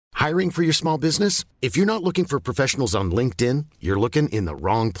Hiring for your small business? If you're not looking for professionals on LinkedIn, you're looking in the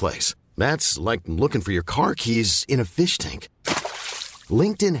wrong place. That's like looking for your car keys in a fish tank.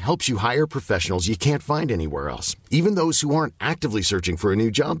 LinkedIn helps you hire professionals you can't find anywhere else, even those who aren't actively searching for a new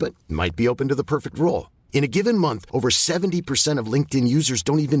job but might be open to the perfect role. In a given month, over 70% of LinkedIn users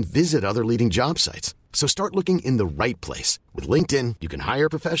don't even visit other leading job sites. So start looking in the right place. With LinkedIn, you can hire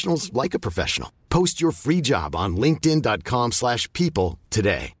professionals like a professional. Post your free job on linkedin.com/people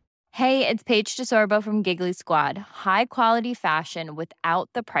today. Hey, it's Paige DeSorbo from Giggly Squad. High quality fashion without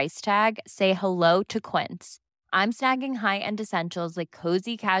the price tag. Say hello to Quince. I'm snagging high-end essentials like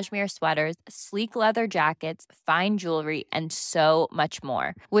cozy cashmere sweaters, sleek leather jackets, fine jewelry, and so much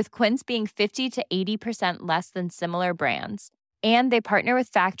more. With Quince being 50 to 80% less than similar brands. And they partner with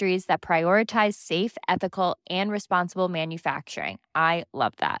factories that prioritize safe, ethical, and responsible manufacturing. I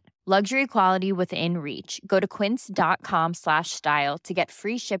love that. Luxury quality within reach. Go to quince.com/style to get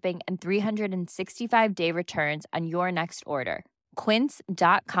free shipping and 365-day returns on your next order.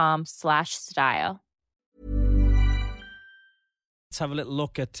 Quince.com/style. Let's have a little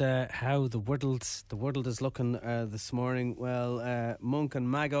look at how the world is looking this morning. Well, Monk and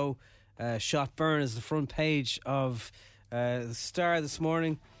Mago shot burn is the front page of the Star this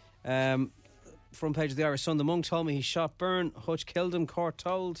morning. Front page of the Irish Sun. The Monk told me he shot Byrne. Hutch killed him, court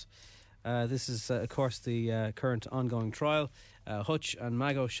told. This is, of course, the current ongoing trial. Hutch and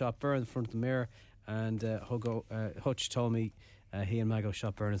Mago shot Byrne in front of the Mirror, and Hutch told me he and Mago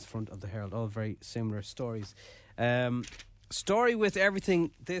shot Byrne in front of the Herald. All very similar stories. Story with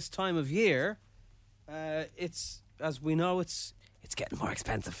everything this time of year. It's, as we know, it's getting more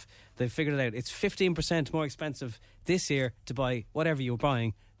expensive. They've figured it out. It's 15% more expensive this year to buy whatever you're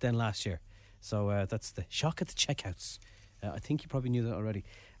buying than last year. So that's the shock at the checkouts. I think you probably knew that already.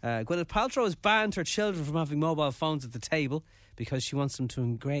 Gwyneth Paltrow has banned her children from having mobile phones at the table because she wants them to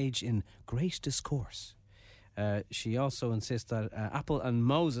engage in great discourse. She also insists that Apple and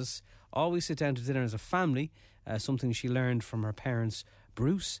Moses always sit down to dinner as a family, something she learned from her parents,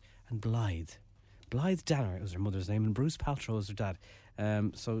 Bruce and Blythe. Blythe Danner was her mother's name, and Bruce Paltrow was her dad.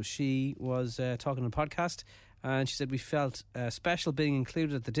 So she was talking on a podcast, and she said, we felt special being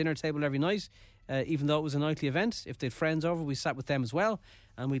included at the dinner table every night, even though it was a nightly event. If they had friends over, we sat with them as well,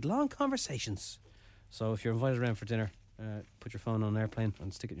 and we had long conversations. So if you're invited around for dinner, put your phone on an airplane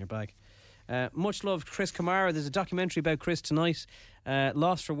and stick it in your bag. Much loved Chris Kamara. There's a documentary about Chris tonight,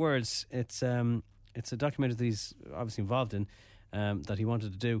 Lost for Words. It's a documentary that he's obviously involved in, that he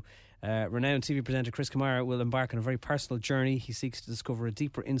wanted to do. Renowned TV presenter Chris Kamara will embark on a very personal journey. He seeks to discover a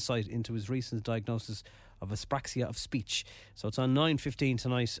deeper insight into his recent diagnosis of apraxia of speech. So it's on 9:15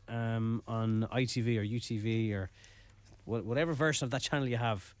 tonight on ITV or UTV or whatever version of that channel you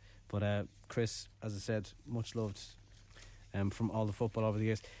have. But Chris, as I said, much loved from all the football over the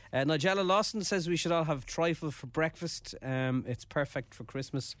years. Nigella Lawson says we should all have trifle for breakfast. It's perfect for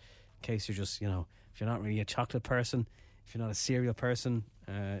Christmas, in case you're just, if you're not really a chocolate person, if you're not a cereal person,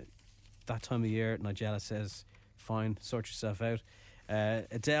 that time of year, Nigella says, fine, sort yourself out.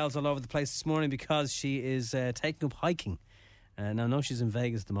 Adele's all over the place this morning because she is taking up hiking. Now, I know she's in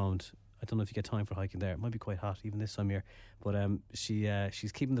Vegas at the moment. I don't know if you get time for hiking there. It might be quite hot even this time of year. But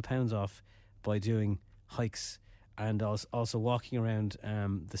she's keeping the pounds off by doing hikes and also walking around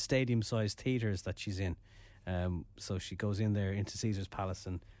the stadium-sized theatres that she's in. So she goes in there into Caesar's Palace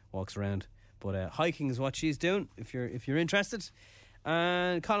and walks around. But hiking is what she's doing, if you're interested.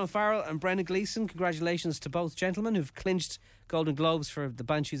 And Colin Farrell and Brendan Gleeson, congratulations to both gentlemen who've clinched Golden Globes for The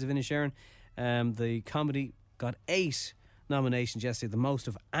Banshees of Inisherin. The comedy got 8 nominations yesterday, the most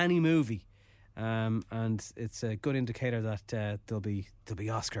of any movie, and it's a good indicator that there'll be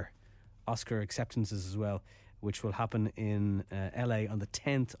Oscar acceptances as well, which will happen in LA on the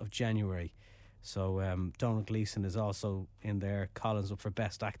 10th of January. So Donald Gleeson is also in there. Colin's up for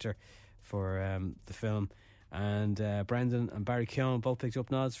Best Actor for the film. And Brendan and Barry Keoghan both picked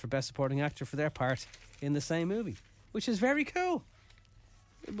up nods for Best Supporting Actor for their part in the same movie, which is very cool.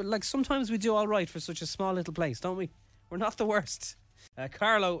 But sometimes we do all right for such a small little place, don't we? We're not the worst.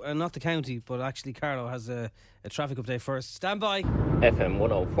 Carlo, not the county, but actually Carlo has a traffic update first. Stand by. FM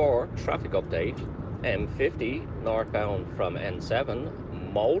 104 traffic update. M50 northbound from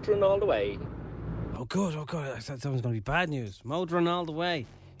N7, motoring all the way. Oh good. I thought that was going to be bad news. Motoring all the way.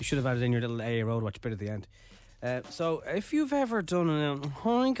 You should have added in your little AA Road Watch bit at the end. So if you've ever done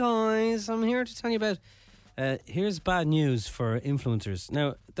hi guys, I'm here to tell you about here's bad news for influencers.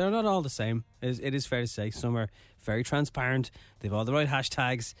 Now, they're not all the same. It is fair to say. Some are very transparent. They've all the right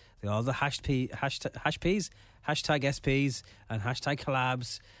hashtags. They all the hashtag SPs, and hashtag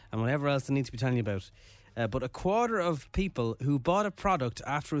collabs, and whatever else they need to be telling you about. but a quarter of people who bought a product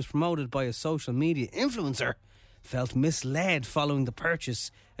after it was promoted by a social media influencer felt misled following the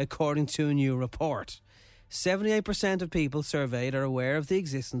purchase, according to a new report. 78% of people surveyed are aware of the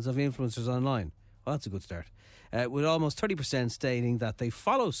existence of influencers online. Well, that's a good start. With almost 30% stating that they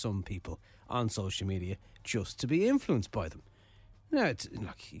follow some people on social media just to be influenced by them. Now,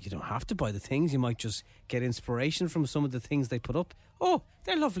 look, you don't have to buy the things. You might just get inspiration from some of the things they put up. Oh,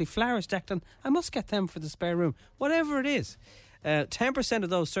 they're lovely flowers, Declan. I must get them for the spare room. Whatever it is. 10% of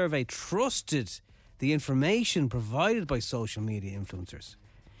those surveyed trusted the information provided by social media influencers.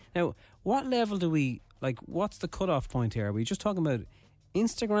 Now, what level do we, like, what's the cutoff point here? Are we just talking about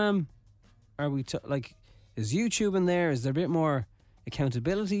Instagram? Are we, is YouTube in there? Is there a bit more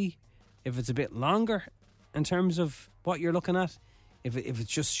accountability? If it's a bit longer in terms of what you're looking at? If it's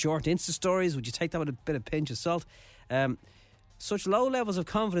just short Insta stories, would you take that with a bit of pinch of salt? Such low levels of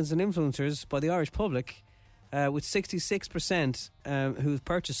confidence in influencers by the Irish public, with 66% who've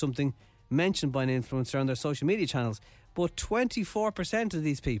purchased something mentioned by an influencer on their social media channels, but 24% of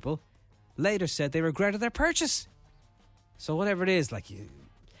these people later said they regretted their purchase. So whatever it is,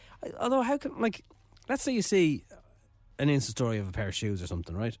 although how can, let's say you see an Insta story of a pair of shoes or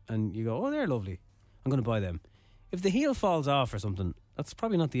something, right? And you go, oh, they're lovely, I'm going to buy them. If the heel falls off or something, that's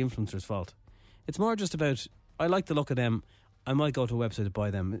probably not the influencer's fault. It's more just about, I like the look of them, I might go to a website to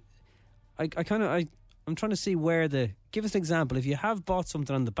buy them. I'm trying to see give us an example. If you have bought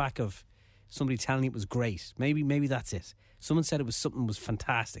something on the back of somebody telling you it was great, maybe that's it. Someone said something was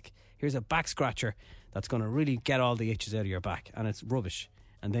fantastic. Here's a back scratcher that's going to really get all the itches out of your back, and it's rubbish.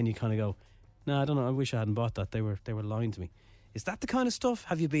 And then you kind of go, no, I don't know, I wish I hadn't bought that. They were lying to me. Is that the kind of stuff?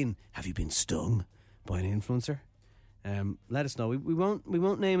 Have you been stung by an influencer? Let us know. We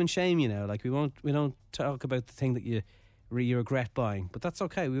won't name and shame you now. We don't talk about the thing that you regret buying, but that's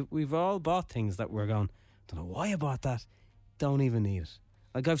okay. We've all bought things that we're going, don't know why I bought that. Don't even need it.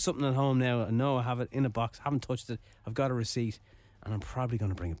 Like, I've something at home now. I know I have it in a box. Haven't touched it. I've got a receipt, and I'm probably going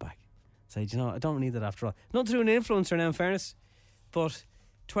to bring it back. Say, do you know, I don't need it after all. Nothing to do with an influencer now, in fairness, but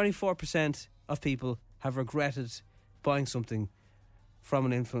 24% of people have regretted buying something from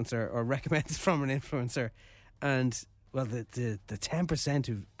an influencer or recommended from an influencer. And, well, the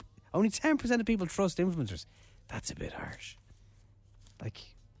 10% only 10% of people trust influencers. That's a bit harsh. Like,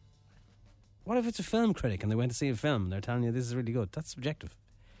 what if it's a film critic and they went to see a film and they're telling you this is really good? That's subjective.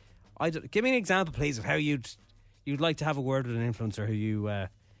 Give me an example, please, of how you'd like to have a word with an influencer who you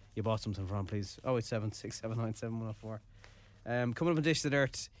bought something from, please. 087 679 7104. Coming up on Dish the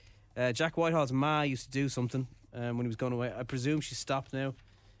Dirt, Jack Whitehall's ma used to do something when he was going away. I presume she stopped now.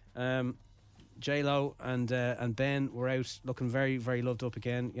 J-Lo and Ben were out looking very, very loved up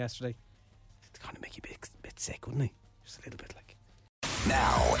again yesterday. It'd kind of make you a bit sick, wouldn't he? Just a little bit like.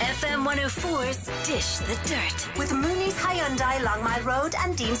 Now, FM 104's Dish the Dirt with Mooney's Hyundai Long Mile Road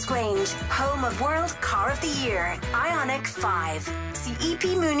and Dean's Grange, home of World Car of the Year, Ioniq 5. See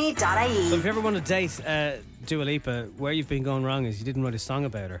epmooney.ie. So if you ever want to date Dua Lipa, where you've been going wrong is you didn't write a song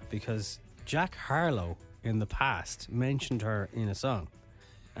about her, because Jack Harlow in the past mentioned her in a song,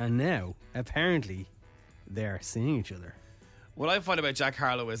 and now apparently they're seeing each other. What I find about Jack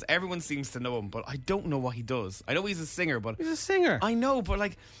Harlow is everyone seems to know him, but I don't know what he does. I know he's a singer, but... He's a singer. I know, but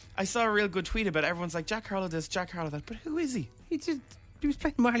I saw a real good tweet about it. Everyone's like, Jack Harlow this, Jack Harlow that, but who is he? He was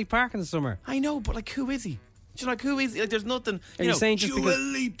playing Marley Park in the summer. I know, but who is he? Do you who is he? There's nothing... Are you saying just Dua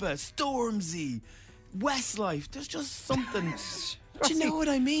Lipa, Stormzy, Westlife, there's just something... Do you know what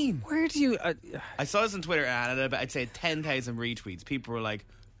I mean? Where do you... I saw this on Twitter and I'd say 10,000 retweets. People were like,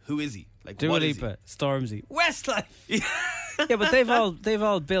 who is he? Dua Lipa, Stormzy, Westlife. Yeah, but they've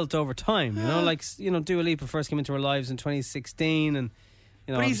all built over time, Dua Lipa first came into our lives in 2016, and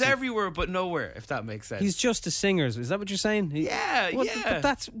but he's everywhere but nowhere, if that makes sense. He's just a singer. Is that what you're saying? Yeah.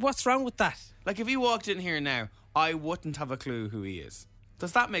 But what's wrong with that? Like, if he walked in here now, I wouldn't have a clue who he is.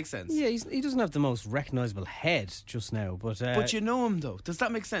 Does that make sense? Yeah, he doesn't have the most recognisable head just now, but you know him though. Does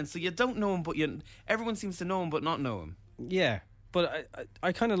that make sense? So you don't know him, but everyone seems to know him but not know him. Yeah. But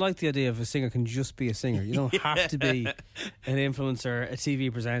I kind of like the idea of a singer can just be a singer. You don't have to be an influencer, a TV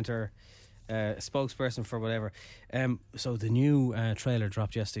presenter, a spokesperson for whatever. So the new trailer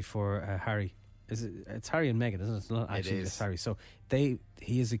dropped yesterday for Harry. It's Harry and Meghan, isn't it? It's not actually it's Harry. So he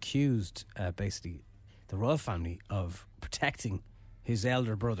is accused, basically, the royal family, of protecting his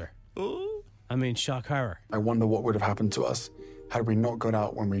elder brother. Oh. I mean, shock horror. I wonder what would have happened to us had we not got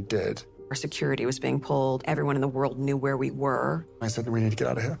out when we did. Our security was being pulled. Everyone in the world knew where we were. I said, we need to get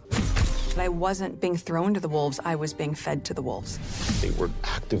out of here. I wasn't being thrown to the wolves. I was being fed to the wolves. They were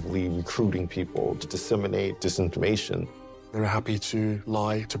actively recruiting people to disseminate disinformation. They were happy to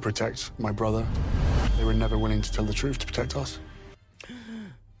lie to protect my brother. They were were never willing to tell the truth to protect us.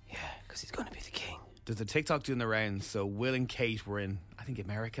 Yeah, because he's going to be the king. There's a TikTok doing the rounds. So Will and Kate were in, I think,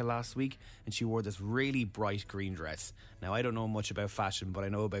 America last week, and she wore this really bright green dress. Now, I don't know much about fashion, but I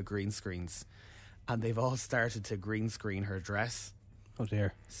know about green screens. And they've all started to green screen her dress. Oh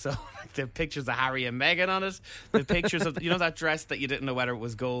dear. So like, the pictures of Harry and Meghan on it, the pictures of, you know, that dress that you didn't know whether it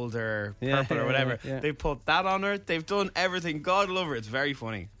was gold or purple or whatever. Yeah. They put that on her. They've done everything. God love her. It's very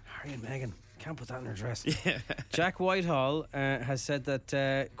funny. Harry and Meghan. Can't put that in her dress. Yeah. Jack Whitehall has said that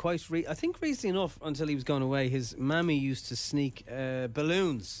I think recently enough, until he was gone away, his mammy used to sneak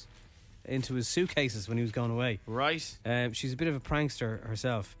balloons into his suitcases when he was gone away. Right. She's a bit of a prankster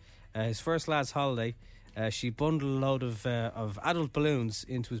herself. His first lad's holiday, she bundled a load of adult balloons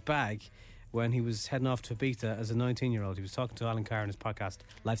into his bag when he was heading off to Ibiza as a 19-year-old. He was talking to Alan Carr in his podcast,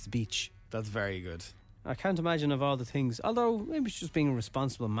 Life's the Beach. That's very good. I can't imagine of all the things, although maybe it's just being a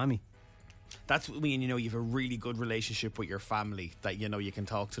responsible mammy. That's when, you know, you have a really good relationship with your family, that, you know, you can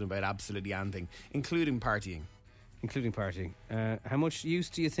talk to them about absolutely anything, including partying. How much use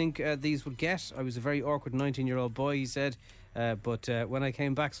do you think these would get? I was a very awkward 19-year-old boy, he said, but when I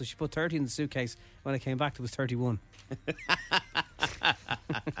came back, so she put 30 in the suitcase. When I came back, there was 31.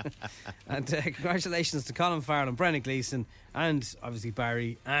 And congratulations to Colin Farrell and Brennan Gleeson, and obviously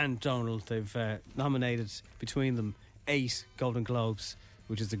Barry and Donald. They've nominated between them 8 Golden Globes,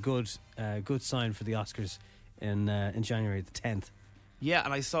 which is a good sign for the Oscars in January the 10th. Yeah,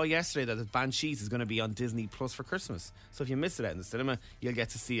 and I saw yesterday that the Banshees is going to be on Disney Plus for Christmas. So if you missed it out in the cinema, you'll get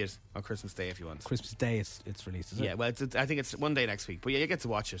to see it on Christmas Day if you want. Christmas Day it's released, is it? Yeah, well, I think it's one day next week. But yeah, you get to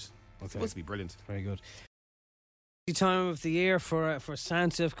watch it. It's supposed to be brilliant. Very good. Time of the year for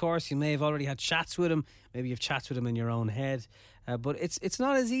Santa, of course. You may have already had chats with him. Maybe you've chats with him in your own head. But it's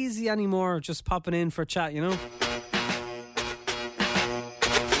not as easy anymore just popping in for a chat, you know?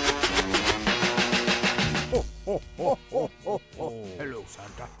 Hello,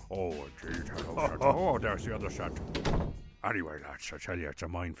 Santa. Oh, indeed. Hello, Santa. Oh, there's the other Santa. Anyway, lads, I tell you, it's a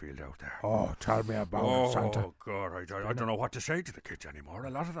minefield out there. Oh, tell me about it, Santa. Oh, God, I don't know what to say to the kids anymore.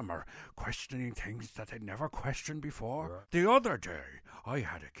 A lot of them are questioning things that they'd never questioned before. Yeah. The other day, I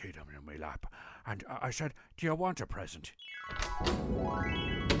had a kid in my lap, and I said, do you want a present?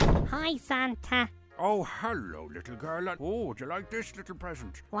 Hi, Santa. Oh, hello, little girl. Oh, do you like this little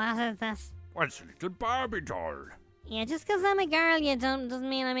present? What is this? Well, it's a little Barbie doll. Yeah, just 'cause I'm a girl, doesn't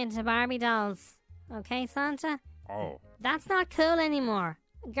mean I'm into Barbie dolls. Okay, Santa? Oh. That's not cool anymore.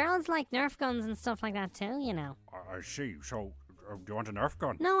 Girls like Nerf guns and stuff like that too, you know. I see. So, do you want a Nerf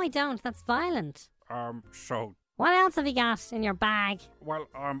gun? No, I don't. That's violent. So... What else have you got in your bag? Well,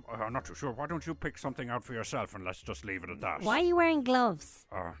 I'm not too sure. Why don't you pick something out for yourself and let's just leave it at that? Why are you wearing gloves?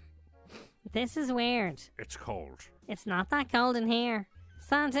 This is weird. It's cold. It's not that cold in here.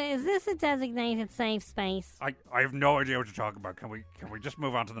 Santa, is this a designated safe space? I have no idea what to talk about. Can we just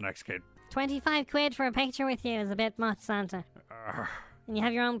move on to the next kid? 25 quid for a picture with you is a bit much, Santa. And you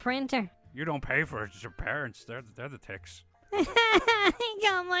have your own printer. You don't pay for it. It's your parents. They're the ticks. I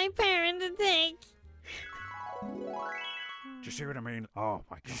got my parent a tick. Do you see what I mean? Oh,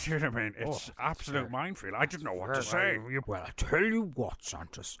 my God. Do you see what I mean? It's absolute minefield. I didn't know what to say. Well, I tell you what,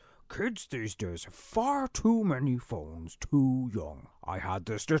 Santas. Kids these days have far too many phones too young. I had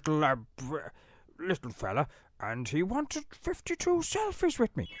this little fella, and he wanted 52 selfies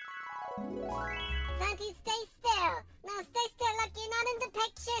with me. Santi, stay still. No, stay still. Look, you're not in the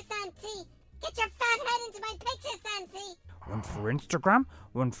picture, Santi. Get your fat head into my picture, Santi. One for Instagram,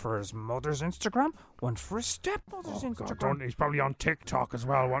 one for his mother's Instagram, one for his stepmother's Instagram. God, he's probably on TikTok as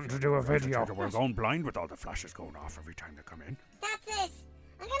well, wanting to do a video. We're going blind with all the flashes going off every time they come in. That's it.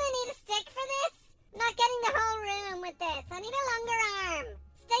 I'm gonna need a stick for this. I'm not getting the whole room with this. I need a longer arm.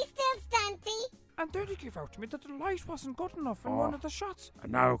 Stay still, Santi. And then he gave out to me that the light wasn't good enough in one of the shots.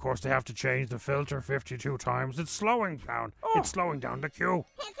 And now, of course, they have to change the filter 52 times. It's slowing down. It's slowing down the queue.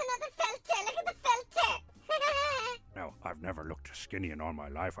 Here's another filter. Look at the filter. Now, I've never looked skinny in all my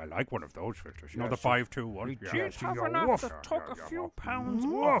life. I like one of those filters. You know, the 521? We did have an app that took a few pounds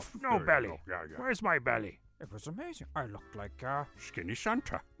off. No belly. Where's my belly? It was amazing. I looked like Skinny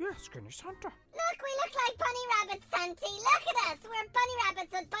Santa. Yeah, Skinny Santa. Look, we look like bunny rabbits, Santi. Look at us. We're bunny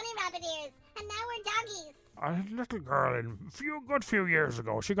rabbits with bunny rabbit ears. And now we're doggies. I had a little girl a good few years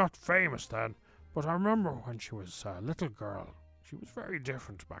ago. She got famous then. But I remember when she was a little girl. She was very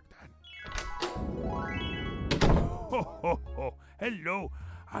different back then. Ho, ho, ho. Hello.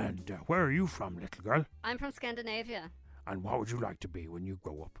 And where are you from, little girl? I'm from Scandinavia. And what would you like to be when you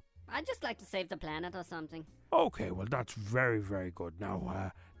grow up? I'd just like to save the planet or something. Okay, well, that's very, very good.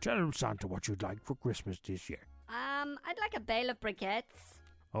 Now, tell Santa what you'd like for Christmas this year. I'd like a bale of briquettes.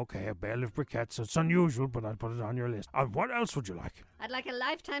 Okay, a bale of briquettes. It's unusual, but I'll put it on your list. And what else would you like? I'd like a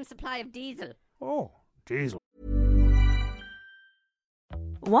lifetime supply of diesel. Oh, diesel.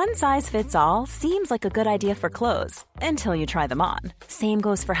 One size fits all seems like a good idea for clothes until you try them on. Same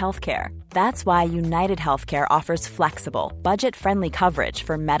goes for healthcare. That's why United Healthcare offers flexible, budget-friendly coverage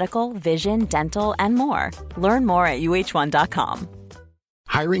for medical, vision, dental, and more. Learn more at uh1.com.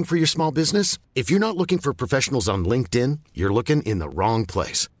 Hiring for your small business? If you're not looking for professionals on LinkedIn, you're looking in the wrong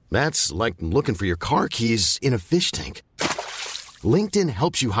place. That's like looking for your car keys in a fish tank. LinkedIn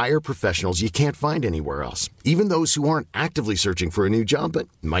helps you hire professionals you can't find anywhere else, even those who aren't actively searching for a new job but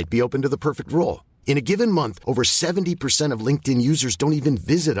might be open to the perfect role. In a given month, over 70% of LinkedIn users don't even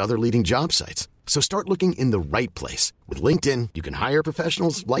visit other leading job sites. So start looking in the right place. With LinkedIn, you can hire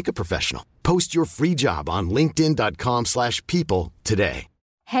professionals like a professional. Post your free job on linkedin.com/people today.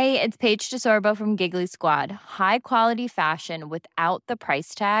 Hey, it's Paige DeSorbo from Giggly Squad. High quality fashion without the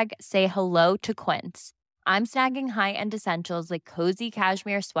price tag. Say hello to Quince. I'm snagging high-end essentials like cozy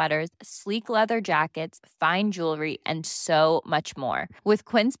cashmere sweaters, sleek leather jackets, fine jewelry, and so much more. With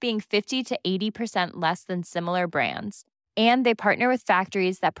Quince being 50 to 80% less than similar brands. And they partner with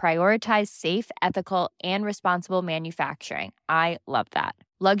factories that prioritize safe, ethical, and responsible manufacturing. I love that.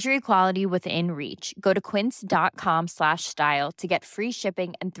 Luxury quality within reach. Go to quince.com/style to get free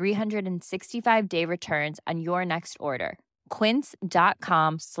shipping and 365-day returns on your next order.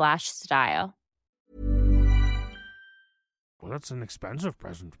 Quince.com/style. Well, that's an expensive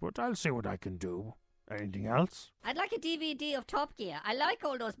present, but I'll see what I can do. Anything else? I'd like a DVD of Top Gear. I like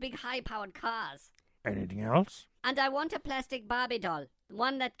all those big high-powered cars. Anything else? And I want a plastic Barbie doll.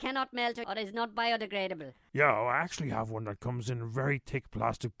 One that cannot melt or is not biodegradable. Yeah, I actually have one that comes in a very thick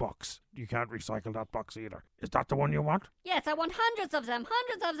plastic box. You can't recycle that box either. Is that the one you want? Yes, I want hundreds of them.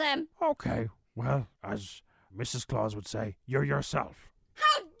 Hundreds of them. Okay, well, as Mrs. Claus would say, you're yourself.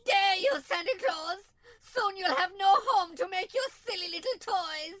 How dare you, Santa Claus! Soon you'll have no home to make your silly little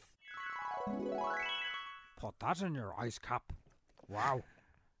toys. Put that in your ice cap. Wow.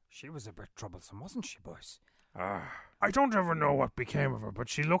 She was a bit troublesome, wasn't she, boys? I don't ever know what became of her, but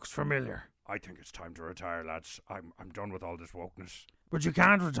she looks familiar. I think it's time to retire, lads. I'm done with all this wokeness. But you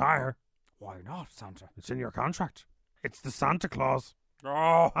can't retire. Why not, Santa? It's in your contract. It's the Santa Claus.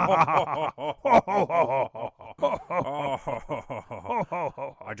 I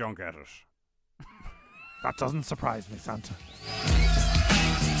don't get it. That doesn't surprise me, Santa.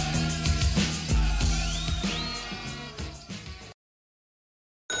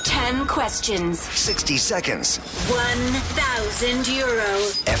 10 questions. 60 seconds.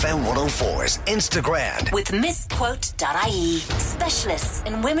 €1,000. FM 104's Instagram. With misquote.ie. Specialists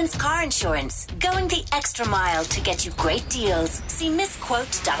in women's car insurance. Going the extra mile to get you great deals. See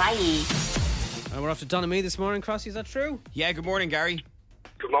misquote.ie. And we're off to Donaghmede this morning, Crossy, is that true? Yeah, good morning, Gary.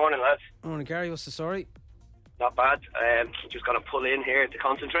 Good morning, lads. Morning, Gary, what's the story? Not bad. Just going to pull in here to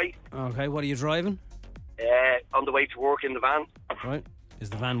concentrate. Okay, what are you driving? On the way to work in the van. Right. Is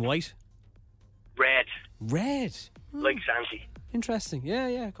the van white? Red. Red? Like Santi. Interesting.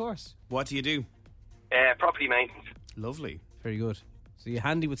 Yeah, of course. What do you do? Property maintenance. Lovely. Very good. So you're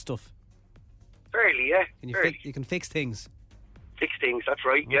handy with stuff? Fairly, yeah. You can fix things? Fix things, that's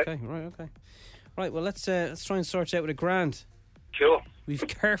right, yeah. Okay, right. Right, well, let's try and sort you out with a grand. Cool. We've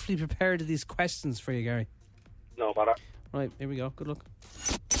carefully prepared these questions for you, Gary. No bother. Right, here we go. Good luck.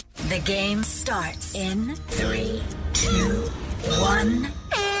 The game starts in 3, 2, 1.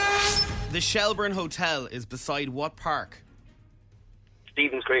 The Shelburne Hotel is beside what park?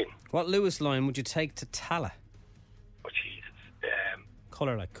 Stephen's Green. What Lewis line would you take to Tala? Oh, Jesus.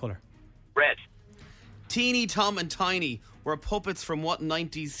 Colour. Red. Teeny, Tom and Tiny were puppets from what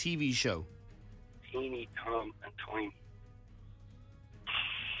 90s TV show? Teeny, Tom and Tiny.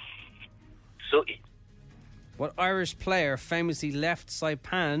 Sooty. What Irish player famously left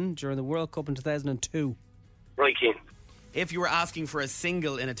Saipan during the World Cup in 2002? Roy Keane. If you were asking for a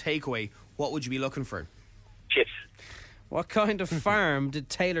single in a takeaway, what would you be looking for? Chips. What kind of farm did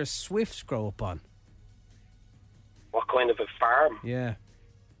Taylor Swift grow up on? What kind of a farm? Yeah.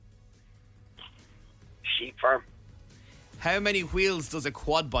 Sheep farm. How many wheels does a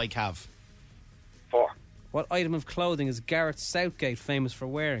quad bike have? 4. What item of clothing is Gareth Southgate famous for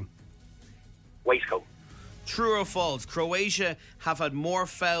wearing? Waistcoat. True or false? Croatia have had more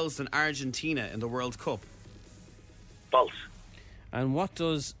fouls than Argentina in the World Cup. False. And what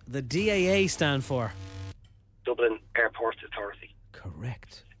does the DAA stand for? Dublin Airport Authority.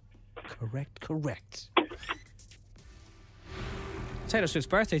 Correct. Taylor Swift's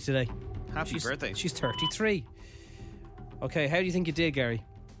birthday today. Happy birthday. She's 33. Okay, how do you think you did, Gary?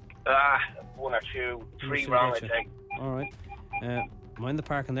 1 or 2, 3 wrong, I think. All right. Mind the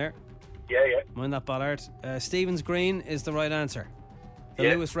parking there. Yeah. Mind that bollard. Stephen's Green is the right answer.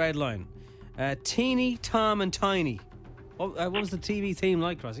 The Lewis Red Line. Teeny, Tom and Tiny. What was the TV theme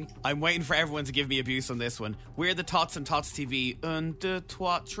like, Crossy? I'm waiting for everyone to give me abuse on this one. We're the Tots and Tots TV. 1, 2,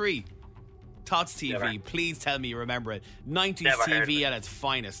 3. Tots TV. Never. Please tell me you remember it. 90s Never heard of TV it. at its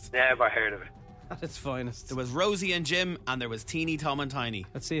finest. Never heard of it. At its finest. There was Rosie and Jim, and there was Teeny, Tom and Tiny.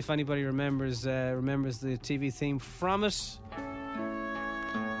 Let's see if anybody remembers the TV theme from it.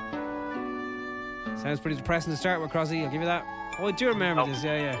 Sounds pretty depressing to start with, Crossy. I'll give you that. Oh, I do remember this.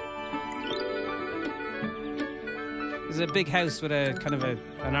 Yeah. There's a big house with a kind of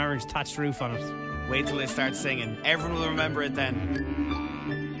an orange thatched roof on it. Wait till they start singing. Everyone will remember it then.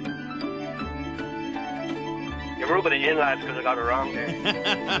 You're rubbing it in, lads, because I got it wrong there.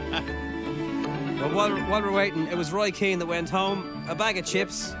 Well, while we're waiting, it was Roy Keane that went home, a bag of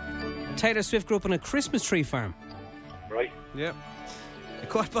chips. Taylor Swift grew up on a Christmas tree farm. Right. Yep. A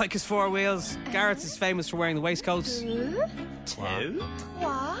quad bike is 4 wheels. Gareth is famous for wearing the waistcoats. 2, 2,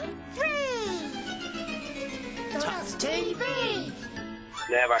 3. Tots TV.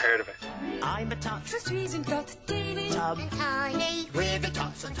 Never heard of it. I'm a Tots. The season got TV. Tom and Tiny. We're the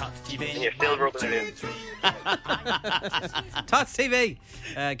Tots and Tots TV. And you're still rubbing it in. Tots TV.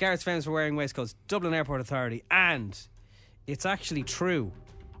 Gareth's famous for wearing waistcoats. Dublin Airport Authority. And it's actually true.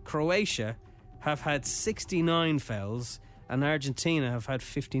 Croatia have had 69 fouls and Argentina have had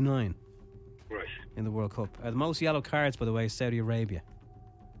 59. Right. In the World Cup. The most yellow cards, by the way, is Saudi Arabia.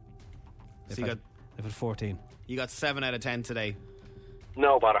 They've had 14. You got 7 out of 10 today.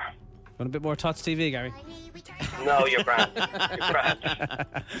 No bother. Want a bit more Tots TV, Gary? No, you're grand. You're grand.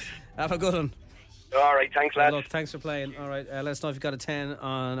 Have a good one. All right, thanks, lads. Look, thanks for playing. All right, let us know if you got a 10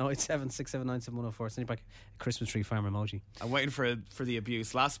 on 087 679 7104. Send you back a Christmas tree farm emoji. I'm waiting for the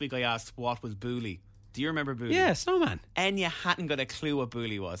abuse. Last week I asked what was Booley. Do you remember Booley? Yeah, Snowman. Enya hadn't got a clue what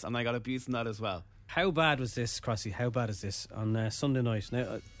Booley was, and I got abused in that as well. How bad was this, Crossy? How bad is this on Sunday night?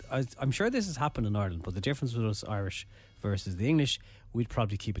 Now, I'm sure this has happened in Ireland, but the difference with us Irish versus the English, we'd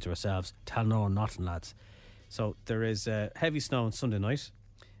probably keep it to ourselves. Tell no one nothing, lads. So there is heavy snow on Sunday night,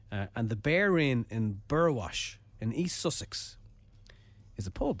 and the Bear Inn in Burwash in East Sussex is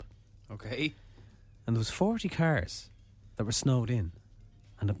a pub. Okay. And there was 40 cars that were snowed in,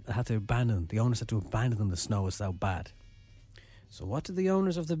 and had to abandon. The owners had to abandon them. The snow was so bad. So what did the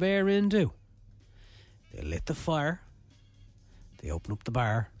owners of the Bear Inn do? They lit the fire. They opened up the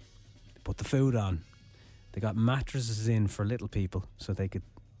bar. They put the food on. They got mattresses in for little people so they could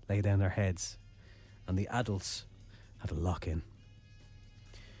lay down their heads. And the adults had a lock-in.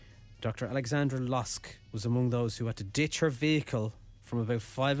 Dr. Alexandra Losk was among those who had to ditch her vehicle from about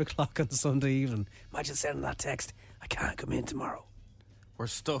 5 o'clock on Sunday evening. Imagine sending that text, I can't come in tomorrow. We're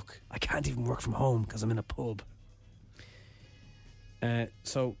stuck. I can't even work from home because I'm in a pub.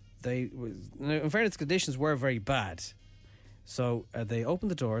 So in fairness, conditions were very bad. So they opened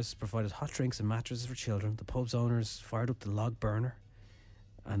the doors, provided hot drinks and mattresses for children. The pub's owners fired up the log burner,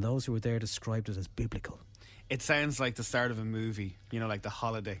 and those who were there described it as biblical. It sounds like the start of a movie, like The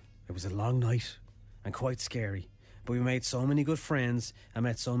Holiday. It was a long night and quite scary, but we made so many good friends and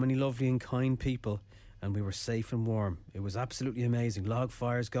met so many lovely and kind people, and we were safe and warm. It was absolutely amazing. Log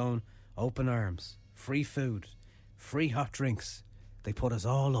fires going, open arms, free food, free hot drinks. They put us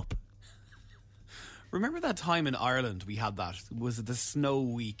all up. Remember that time in Ireland we had that? Was it the snow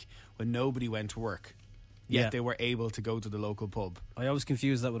week when nobody went to work? Yet they were able to go to the local pub. I always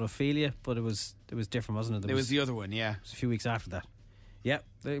confused that with Ophelia, but it was different, wasn't it? It was the other one, yeah. It was a few weeks after that. Yeah,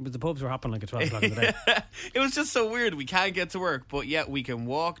 the pubs were happening like at 12 o'clock in the day. It was just so weird. We can't get to work, but yet we can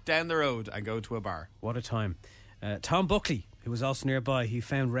walk down the road and go to a bar. What a time. Tom Buckley, who was also nearby, he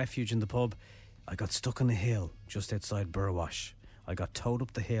found refuge in the pub. I got stuck on a hill just outside Burwash. I got towed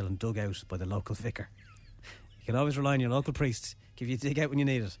up the hill and dug out by the local vicar. You can always rely on your local priest, give you a dig out when you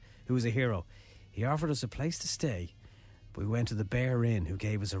need it, who was a hero. He offered us a place to stay, but we went to the Bear Inn, who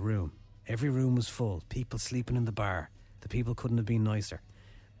gave us a room. Every room was full, people sleeping in the bar. The people couldn't have been nicer,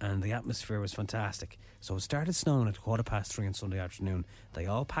 and the atmosphere was fantastic. So it started snowing at 3:15 on Sunday afternoon. They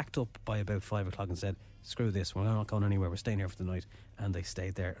all packed up by about 5 o'clock and said, screw this, we're not going anywhere, we're staying here for the night. And they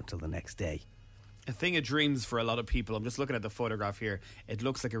stayed there until the next day. A thing of dreams for a lot of people. I'm just looking at the photograph here. It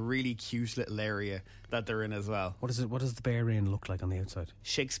looks like a really cute little area that they're in as well. What does the Bear Inn look like on the outside?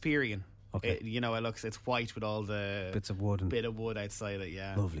 Shakespearean. Okay. It's white with all the bits of wood outside it.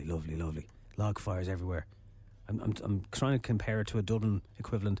 Yeah. Lovely, lovely, lovely. Log fires everywhere. I'm trying to compare it to a Dublin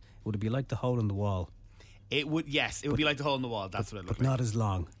equivalent. Would it be like the hole in the wall? It would. Yes, it would be like the hole in the wall. That's what it looked like. But not as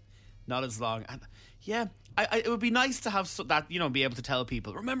long. Not as long. And yeah, it would be nice to have that. Be able to tell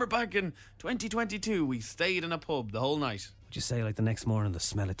people. Remember back in 2022, we stayed in a pub the whole night. would you say, like the next morning, the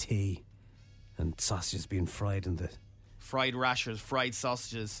smell of tea and sausages being fried in the... Fried rashers, fried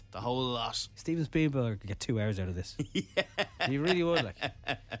sausages, the whole lot. Steven Spielberg could get 2 hours out of this. Yeah. He really would, like.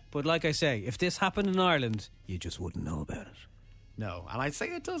 But like I say, if this happened in Ireland, you just wouldn't know about it. No, and I'd say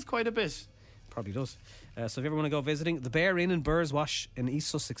it does quite a bit. Probably does. So if you ever want to go visiting, the Bear Inn in Burswash in East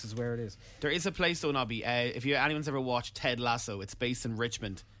Sussex is where it is. There is a place, though, Nobby. If anyone's ever watched Ted Lasso, it's based in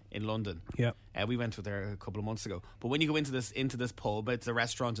Richmond in London. Yeah. We went to there a couple of months ago. But when you go into this pub, it's a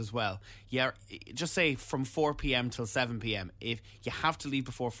restaurant as well. Yeah, just say from 4 p.m. till 7 p.m. If you have to leave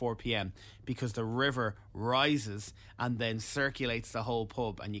before 4 p.m. because the river rises and then circulates the whole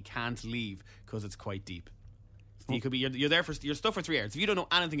pub, and you can't leave because it's quite deep. So you could be you're there for you're stuck for 3 hours. If you don't know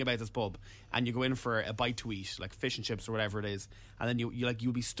anything about this pub and you go in for a bite to eat, like fish and chips or whatever it is, and then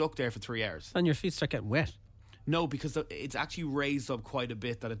you'll be stuck there for 3 hours. And your feet start getting wet. No, because it's actually raised up quite a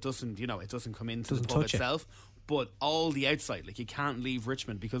bit that it doesn't come into the pub itself. But all the outside, like you can't leave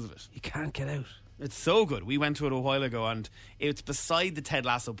Richmond because of it. You can't get out. It's so good. We went to it a while ago, and it's beside the Ted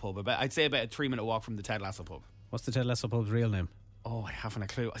Lasso pub. I'd say about a 3-minute walk from the Ted Lasso pub. What's the Ted Lasso pub's real name? Oh, I haven't a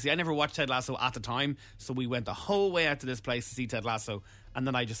clue. See, I never watched Ted Lasso at the time, so we went the whole way out to this place to see Ted Lasso, and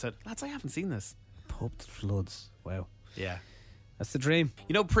then I just said, lads, I haven't seen this. Pub floods. Wow. Yeah. That's the dream.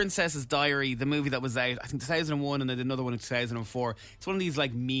 You know Princess's Diary, the movie that was out, I think 2001, and then another one in 2004. It's one of these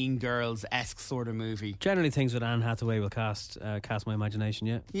like Mean Girls-esque sort of movie. Generally things with Anne Hathaway will cast my imagination,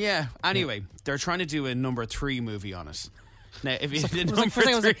 yeah. Yeah. Anyway, they're trying to do a number 3 movie on it. Now, if you did number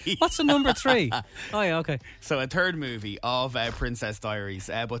 3, what's a number 3? Oh yeah, okay. So a third movie of Princess Diaries,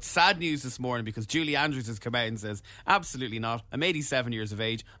 but sad news this morning because Julie Andrews has come out and says, absolutely not. I'm 87 years of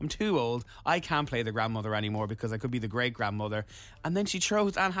age. I'm too old. I can't play the grandmother anymore because I could be the great grandmother. And then she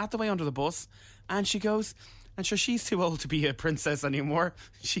throws Anne Hathaway under the bus, and she goes, and sure, she's too old to be a princess anymore.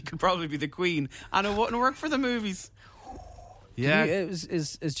 She could probably be the queen, and it wouldn't work for the movies. Yeah,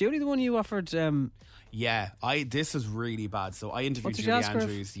 is Julie the one you offered? Yeah, this is really bad. So I interviewed Julie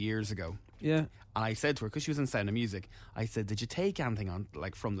Andrews years ago. Yeah. And I said to her, because she was in Sound of Music, I said, did you take anything on,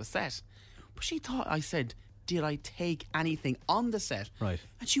 like, from the set? But she thought I said, did I take anything on the set? Right.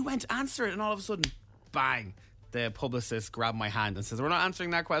 And she went to answer it, and all of a sudden, bang, the publicist grabbed my hand and says, we're not answering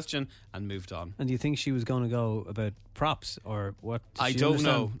that question, and moved on. And do you think she was going to go about props, or what? I don't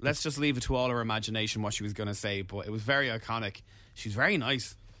know. Let's just leave it to all her imagination what she was going to say, but it was very iconic. She was very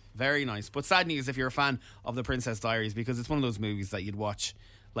nice. Very nice. But sad news if you're a fan of The Princess Diaries, because it's one of those movies that you'd watch,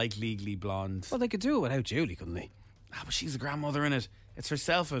 like Legally Blonde. Well, they could do it without Julie, couldn't they? But she's a grandmother in it. It's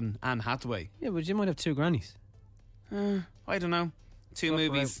herself and Anne Hathaway. Yeah, but you might have 2 grannies. I don't know. 2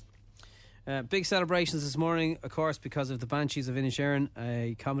 movies. Big celebrations this morning, of course, because of The Banshees of Inisherin,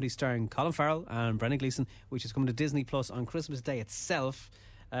 a comedy starring Colin Farrell and Brendan Gleeson, which is coming to Disney Plus on Christmas Day itself.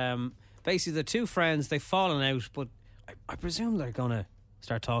 Basically, they're 2 friends. They've fallen out, but I presume they're going to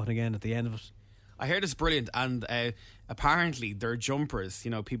start talking again at the end of it. I heard it's brilliant, and apparently their jumpers,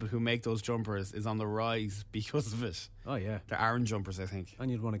 people who make those jumpers, is on the rise because of it. Oh yeah, they're Aaron jumpers, I think. And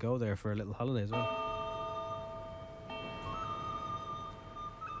you'd want to go there for a little holiday as well.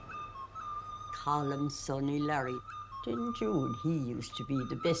 Colin, Sonny, Larry, didn't you and he used to be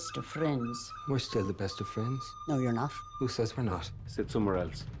the best of friends? We're still the best of friends. No, you're not. Who says we're not? Sit somewhere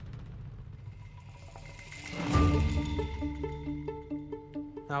else.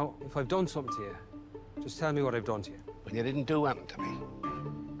 Now, if I've done something to you, just tell me what I've done to you. Well, you didn't do anything to me.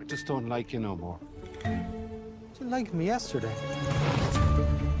 I just don't like you no more. You didn't like me yesterday.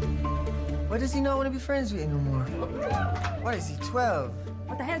 Why does he not want to be friends with you no more? What is he, 12?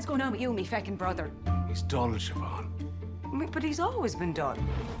 What the hell's going on with you, me feckin' brother? He's dull, Siobhan. But he's always been dull.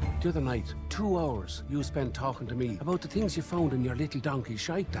 The other night, 2 hours you spent talking to me about the things you found in your little donkey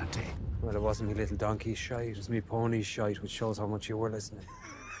shite that day. Well, it wasn't me little donkey shite, it was me pony shite, which shows how much you were listening.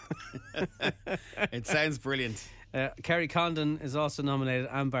 It sounds brilliant. Kerry Condon is also nominated,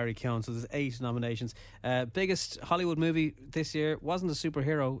 and Barry Keoghan, so there's 8 nominations. Biggest Hollywood movie this year wasn't a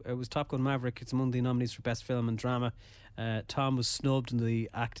superhero, it was Top Gun Maverick. It's among the nominees for Best Film and Drama. Tom was snubbed in the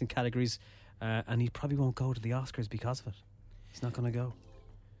acting categories, and he probably won't go to the Oscars because of it. He's not going to go.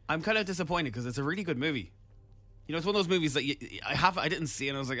 I'm kind of disappointed because it's a really good movie. It's one of those movies that I didn't see,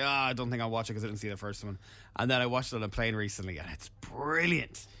 and I was like, I don't think I'll watch it because I didn't see the first one. And then I watched it on a plane recently, and it's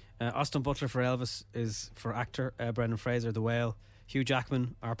brilliant. Austin Butler for Elvis is for actor. Brendan Fraser, The Whale. Hugh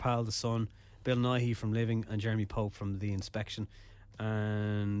Jackman, our pal, The Sun. Bill Nighy from Living, and Jeremy Pope from The Inspection.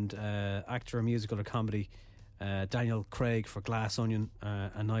 And actor, or musical or comedy, Daniel Craig for Glass Onion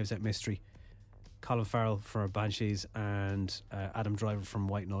and Knives Out Mystery. Colin Farrell for Banshees, and Adam Driver from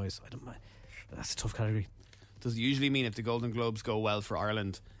White Noise. That's a tough category. does it usually mean if the Golden Globes go well for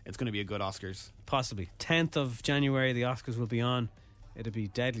Ireland, it's going to be a good Oscars? Possibly. 10th of January, the Oscars will be on. It'd be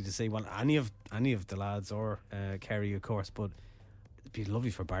deadly to see any of the lads or Kerry, of course, but it'd be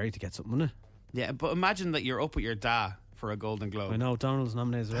lovely for Barry to get something, wouldn't it? Yeah, but imagine that you're up with your dad for a Golden Globe. I know, Donald's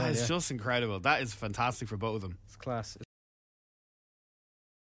nominated as well. It's just incredible. That is fantastic for both of them. It's class.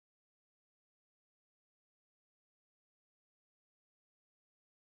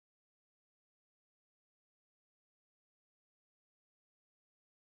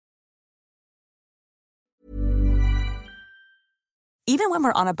 Even when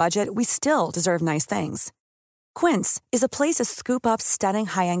we're on a budget, we still deserve nice things. Quince is a place to scoop up stunning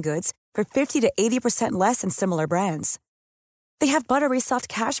high-end goods for 50 to 80% less than similar brands. They have buttery soft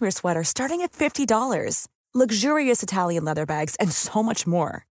cashmere sweaters starting at $50, luxurious Italian leather bags, and so much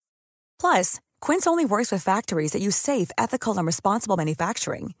more. Plus, Quince only works with factories that use safe, ethical, and responsible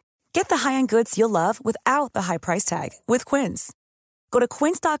manufacturing. Get the high-end goods you'll love without the high price tag with Quince. Go to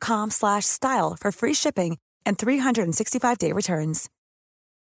quince.com/style for free shipping and 365-day returns.